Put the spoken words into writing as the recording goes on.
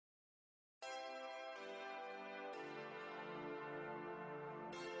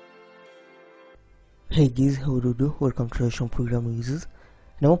Hey guys, how do you do? Welcome to ProgrammingWizards.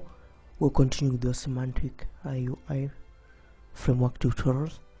 Now we'll continue with the Semantic UI framework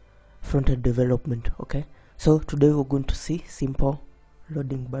tutorials, front-end development. Okay, so today we're going to see simple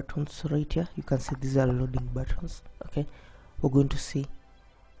loading buttons right here. You can see these are loading buttons. Okay, we're going to see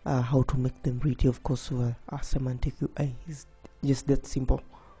how to make them pretty. Of course, our Semantic UI is just that simple.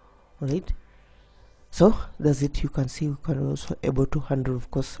 Alright, so that's it. You can see we can also able to handle, of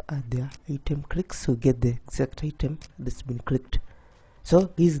course, their item clicks, so get the exact item that's been clicked.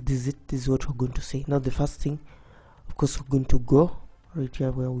 So this is what we're going to say. Now the first thing, of course, we're going to go right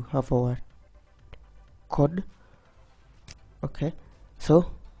here where we have our code. Okay,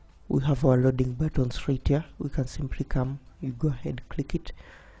 so we have our loading buttons right here. We can simply come, you go ahead, click it.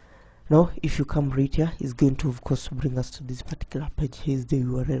 Now if you come right here, it's going to, of course, bring us to this particular page. Here's the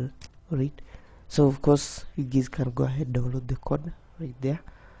URL. Right, so of course you guys can go ahead, download the code right there,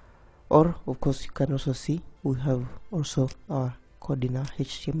 or of course you can also see we have also our code in our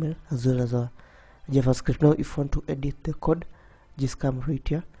HTML as well as our JavaScript. Now if you want to edit the code, just come right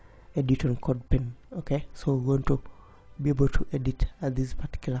here, edit on code pen. Okay, so we're going to be able to edit this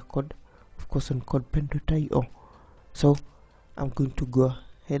particular code, of course, on codepen.io. so I'm going to go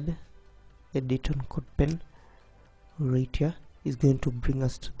ahead, edit on code pen right here. Is going to bring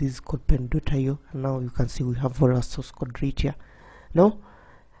us to this codepen.io, and now you can see we have all our source code right here. Now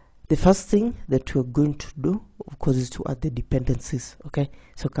the first thing that we're going to do, of course, is to add the dependencies. Okay,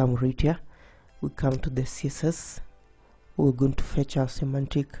 so come right here, we come to the CSS, we're going to fetch our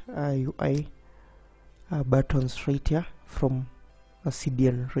Semantic UI buttons right here from a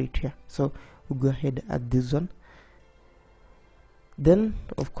CDN right here. So we'll go ahead and add this one. Then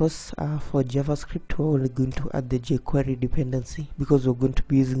of course for JavaScript we're only going to add the JQuery dependency, because we're going to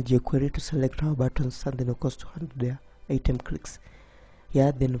be using JQuery to select our buttons and then of course to handle their item clicks.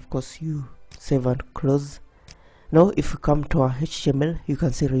 Yeah, then of course you save and close. Now if you come to our HTML, you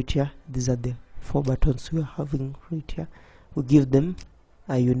can see right here, these are the 4 buttons we are having right here. We give them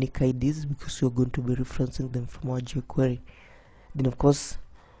a unique IDs because we're going to be referencing them from our jQuery. Then of course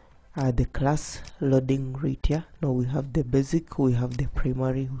the class loading right here. Now we have the basic, we have the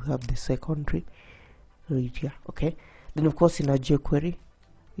primary, we have the secondary right here. Okay, then of course in our jQuery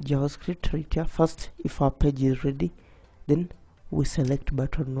JavaScript right here, first if our page is ready, then we select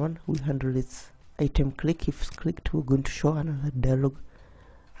button 1, we handle its item click. If it's clicked, we're going to show another dialog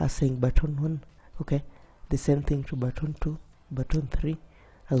saying button 1. Okay, the same thing to button 2, button 3,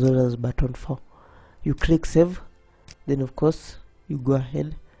 as well as button 4. You click save, then of course you go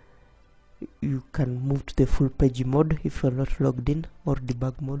ahead, you can move to the full page mode if you're not logged in, or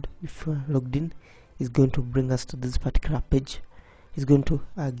debug mode if you're logged in. Is going to bring us to this particular page. It's going to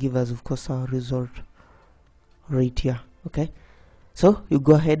give us, of course, our result right here. Okay, so you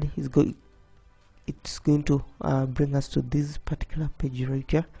go ahead, it's going to bring us to this particular page right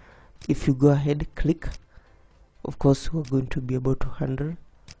here. If you go ahead, click, of course we're going to be able to handle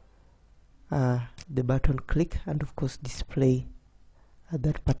the button click and of course display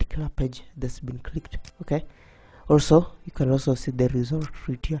that particular page that's been clicked. Okay, also you can also see the result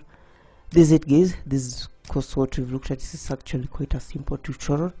right here. This is it, guys. This is of course what we've looked at. This is actually quite a simple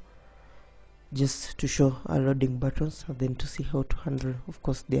tutorial just to show our loading buttons and then to see how to handle, of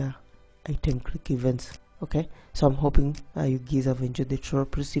course, their item click events. Okay, so I'm hoping you guys have enjoyed the tutorial.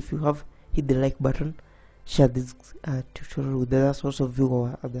 Please, if you have, hit the like button, share this tutorial with others, also view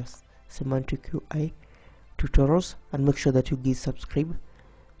our other Semantic UI tutorials, and make sure that you guys subscribe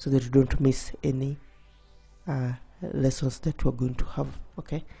so that you don't miss any lessons that we're going to have.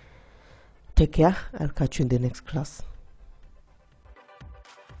 Okay, take care, I'll catch you in the next class.